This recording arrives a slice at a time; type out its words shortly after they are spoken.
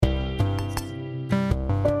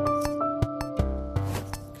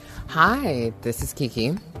Hi, this is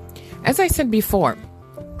Kiki. As I said before,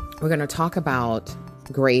 we're going to talk about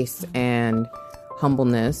grace and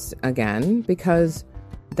humbleness again because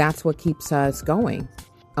that's what keeps us going.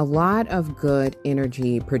 A lot of good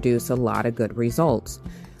energy produce a lot of good results.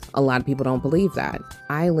 A lot of people don't believe that.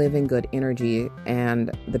 I live in good energy,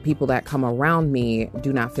 and the people that come around me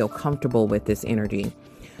do not feel comfortable with this energy.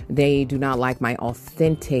 They do not like my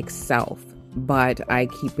authentic self, but I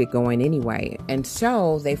keep it going anyway. And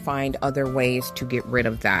so they find other ways to get rid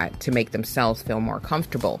of that to make themselves feel more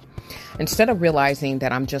comfortable. Instead of realizing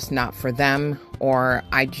that I'm just not for them, or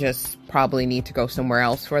I just probably need to go somewhere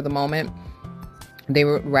else for the moment, they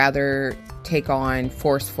would rather take on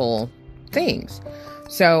forceful things.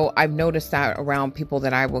 So I've noticed that around people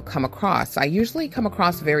that I will come across. I usually come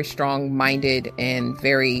across very strong-minded and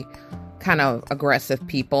very kind of aggressive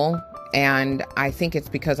people. And I think it's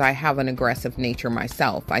because I have an aggressive nature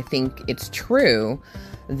myself. I think it's true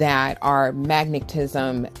that our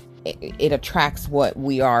magnetism, it attracts what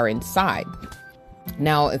we are inside.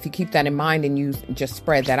 Now, if you keep that in mind and you just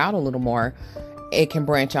spread that out a little more, it can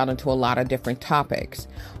branch out into a lot of different topics.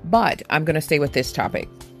 But I'm going to stay with this topic.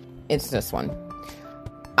 It's this one.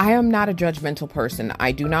 I am not a judgmental person.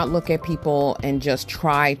 I do not look at people and just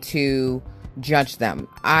try to judge them.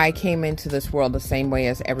 I came into this world the same way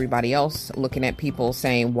as everybody else, looking at people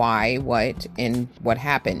saying why, what, and what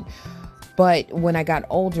happened. But when I got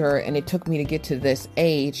older and it took me to get to this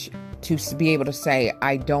age to be able to say,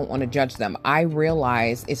 I don't want to judge them, I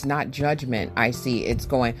realize it's not judgment I see. It's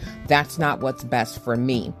going, that's not what's best for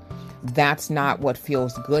me. That's not what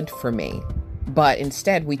feels good for me. But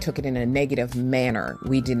instead, we took it in a negative manner.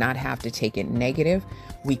 We did not have to take it negative.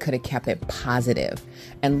 We could have kept it positive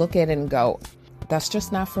and look at it and go, that's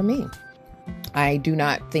just not for me. I do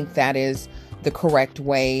not think that is the correct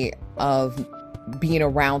way of being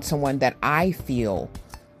around someone that I feel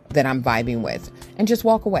that I'm vibing with, and just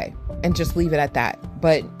walk away and just leave it at that.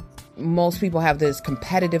 But most people have this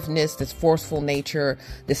competitiveness, this forceful nature,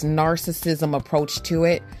 this narcissism approach to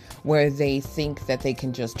it, where they think that they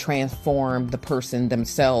can just transform the person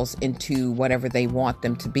themselves into whatever they want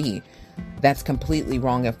them to be. That's completely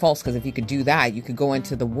wrong and false, because if you could do that, you could go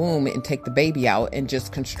into the womb and take the baby out and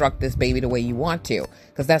just construct this baby the way you want to,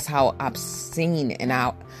 because that's how obscene and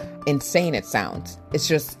how insane it sounds. It's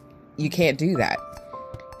just, you can't do that.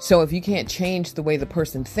 So if you can't change the way the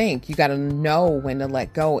person thinks, you got to know when to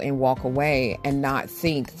let go and walk away and not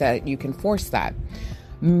think that you can force that.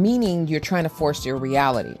 Meaning you're trying to force your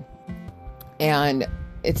reality. And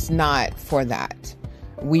it's not for that.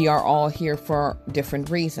 We are all here for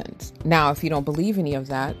different reasons. Now, if you don't believe any of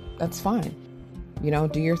that, that's fine.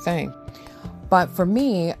 Do your thing. But for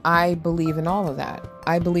me, I believe in all of that.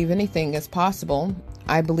 I believe anything is possible.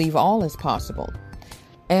 I believe all is possible.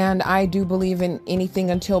 And I do believe in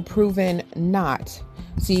anything until proven not.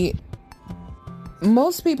 See,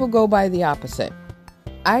 most people go by the opposite.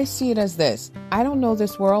 I see it as this. I don't know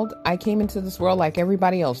this world. I came into this world like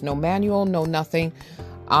everybody else. No manual, no nothing.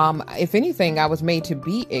 If anything, I was made to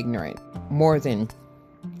be ignorant more than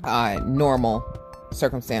normal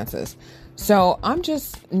circumstances. So I'm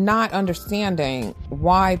just not understanding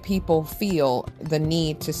why people feel the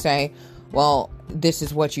need to say, well, this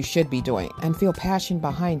is what you should be doing, and feel passion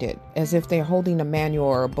behind it, as if they're holding a manual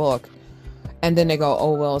or a book. And then they go,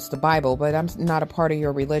 oh, well, it's the Bible, but I'm not a part of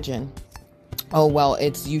your religion. Oh, well,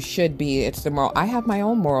 it's the moral. I have my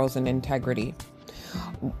own morals and integrity.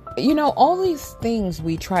 All these things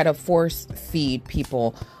we try to force feed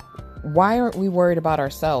people. Why aren't we worried about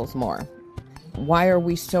ourselves more? Why are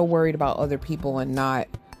we so worried about other people and not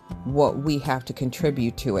what we have to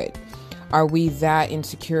contribute to it? Are we that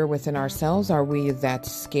insecure within ourselves? Are we that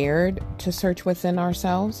scared to search within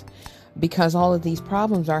ourselves? Because all of these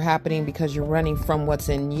problems are happening because you're running from what's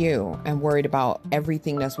in you and worried about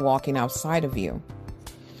everything that's walking outside of you.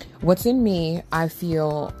 What's in me, I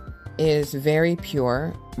feel, is very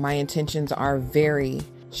pure. My intentions are very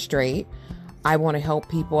straight. I want to help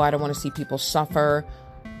people. I don't want to see people suffer.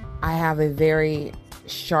 I have a very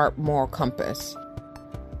sharp moral compass.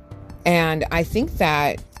 And I think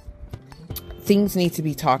that things need to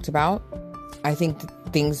be talked about. I think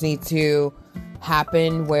things need to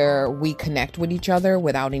happen where we connect with each other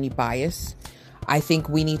without any bias. I think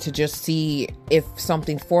we need to just see if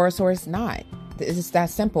something's for us or it's not. It's that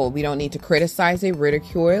simple. We don't need to criticize it,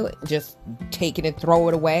 ridicule it, just take it and throw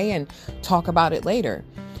it away and talk about it later.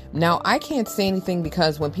 Now, I can't say anything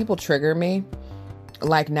because when people trigger me,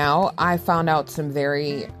 like now, I found out some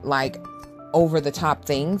very over the top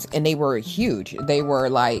things, and they were huge. They were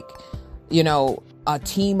a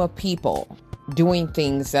team of people doing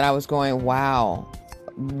things that I was going, wow,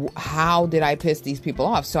 how did I piss these people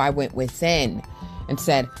off? So I went within and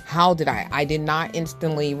said, how did I did not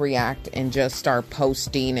instantly react and just start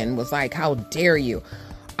posting and was like, how dare you?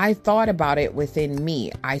 I thought about it within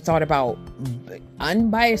me. I thought about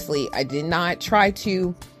unbiasedly. I did not try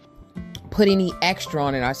to put any extra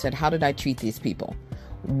on it. I said, how did I treat these people?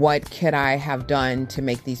 What could I have done to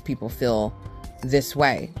make these people feel this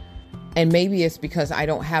way? And maybe it's because I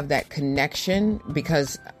don't have that connection,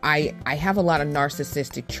 because I have a lot of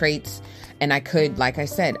narcissistic traits, and I could, like I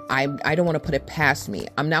said, I don't want to put it past me.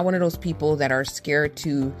 I'm not one of those people that are scared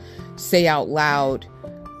to say out loud,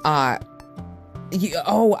 I'm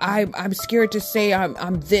scared to say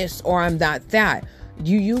I'm this or I'm that.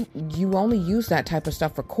 You only use that type of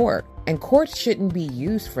stuff for court, and court shouldn't be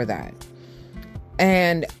used for that.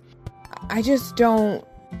 And I just don't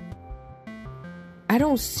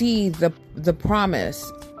see the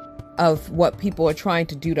promise of what people are trying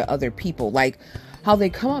to do to other people. Like how they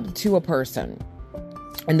come up to a person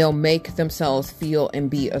and they'll make themselves feel and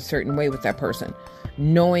be a certain way with that person,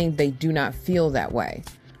 knowing they do not feel that way.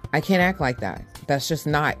 I can't act like that. That's just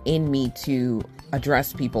not in me to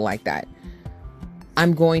address people like that.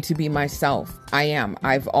 I'm going to be myself. I am.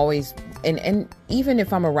 I've always, and even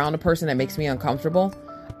if I'm around a person that makes me uncomfortable,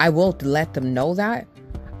 I will let them know that.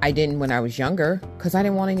 I didn't when I was younger because I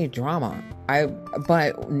didn't want any drama.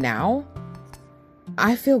 But now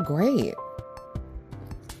I feel great.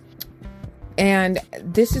 And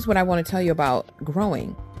this is what I want to tell you about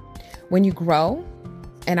growing. When you grow,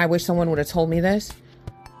 and I wish someone would have told me this,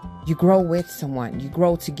 you grow with someone, you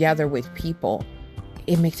grow together with people.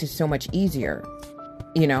 It makes it so much easier,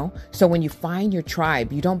 you know? So when you find your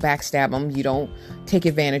tribe, you don't backstab them, you don't take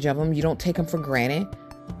advantage of them, you don't take them for granted.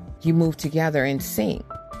 You move together and sync.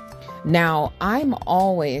 Now, I'm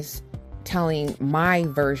always telling my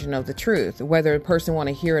version of the truth, whether a person want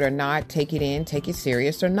to hear it or not, take it in, take it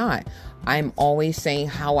serious or not. I'm always saying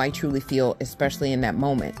how I truly feel, especially in that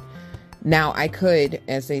moment. Now, I could,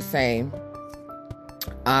 as they say,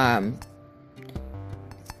 how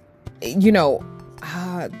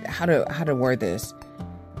to word this?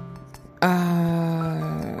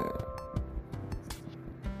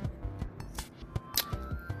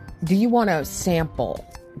 Do you want to sample?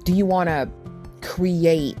 Do you want to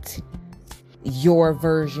create your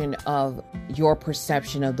version of your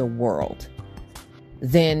perception of the world?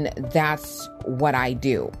 Then that's what I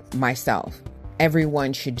do myself.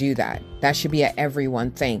 Everyone should do that. That should be an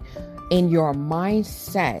everyone thing. In your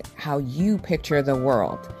mindset, how you picture the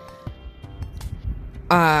world.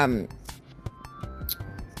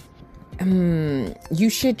 You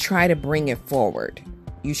should try to bring it forward.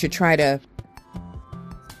 You should try to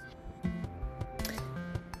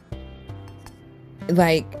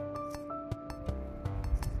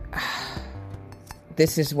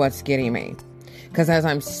this is what's getting me. Because as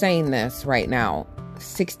I'm saying this right now,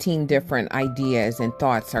 16 different ideas and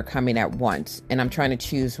thoughts are coming at once, and I'm trying to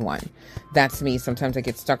choose one. That's me. Sometimes I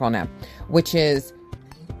get stuck on that, which is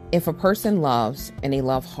if a person loves and they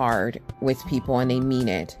love hard with people and they mean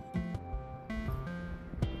it,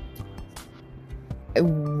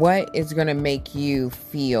 what is going to make you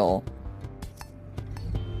feel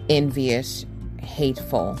envious,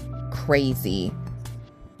 hateful, crazy,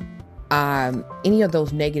 any of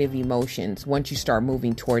those negative emotions once you start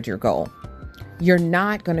moving towards your goal? You're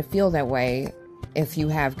not going to feel that way if you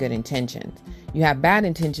have good intentions. You have bad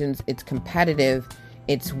intentions, it's competitive,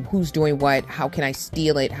 it's who's doing what, how can I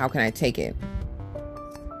steal it, how can I take it?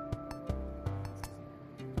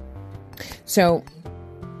 So,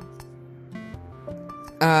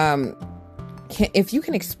 if you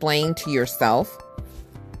can explain to yourself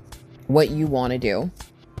what you want to do,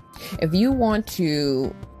 if you want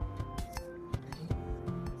to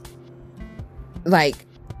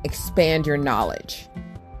expand your knowledge,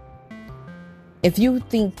 if you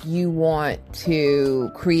think you want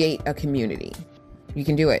to create a community, you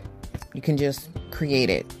can do it. You can just create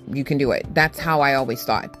it. You can do it. That's how I always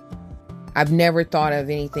thought. I've never thought of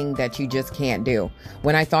anything that you just can't do.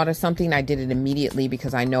 When I thought of something, I did it immediately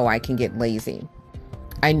because I know I can get lazy.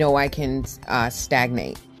 I know I can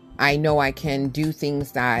stagnate. I know I can do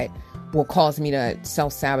things that will cause me to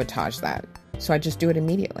self-sabotage that. So I just do it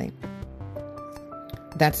immediately.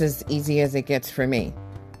 That's as easy as it gets for me.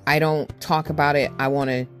 I don't talk about it. I want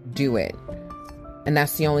to do it. And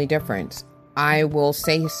that's the only difference. I will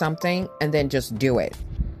say something and then just do it.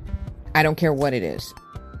 I don't care what it is.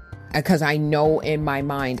 Because I know in my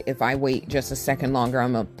mind, if I wait just a second longer,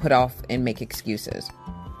 I'm going to put off and make excuses.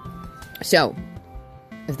 So,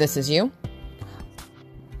 if this is you,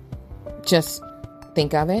 just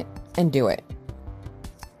think of it and do it.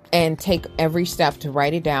 And take every step to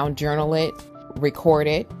write it down, journal it, record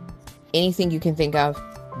it, anything you can think of,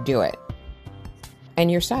 do it.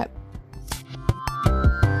 And you're set.